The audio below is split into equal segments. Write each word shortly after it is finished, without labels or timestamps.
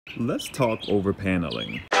Let's talk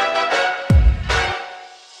overpaneling.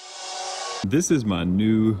 This is my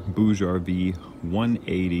new Bouger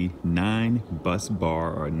 180 9 bus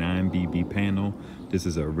bar or 9 BB panel. This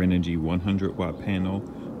is a Renogy 100 watt panel.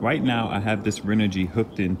 Right now I have this Renogy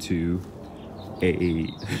hooked into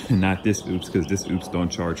not this OOPS, because this OOPS don't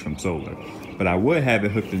charge from solar, but I would have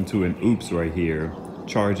it hooked into an OOPS right here,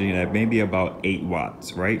 charging at maybe about 8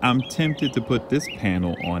 watts, right? I'm tempted to put this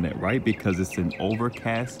panel on it, right? Because it's an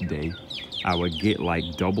overcast day. I would get like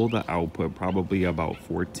double the output, probably about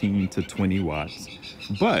 14 to 20 watts.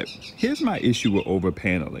 But here's my issue with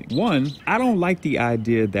overpaneling. One, I don't like the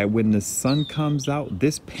idea that when the sun comes out,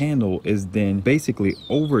 this panel is then basically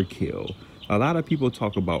overkill. A lot of people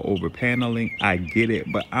talk about overpaneling. I get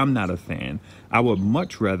it, but I'm not a fan. I would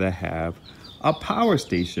much rather have a power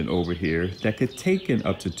station over here that could take in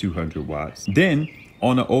up to 200 watts. Then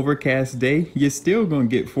on an overcast day, you're still gonna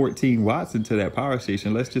get 14 watts into that power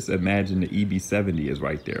station. Let's just imagine the EB70 is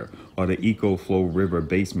right there, or the EcoFlow River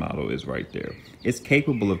base model is right there. It's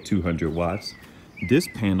capable of 200 watts. This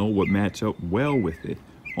panel would match up well with it.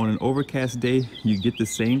 On an overcast day, you get the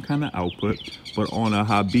same kind of output, but on a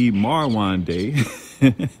Habib Marwan day,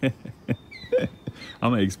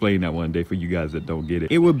 I'm gonna explain that one day for you guys that don't get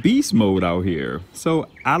it. It would beast mode out here. So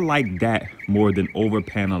I like that more than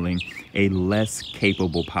overpaneling a less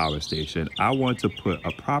capable power station. I want to put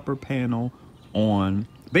a proper panel on,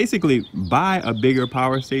 basically buy a bigger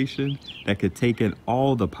power station that could take in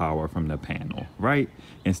all the power from the panel, right?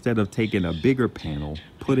 Instead of taking a bigger panel,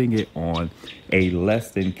 putting it on a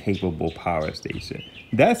less than capable power station.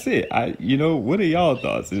 That's it. What are y'all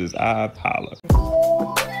thoughts? I holler.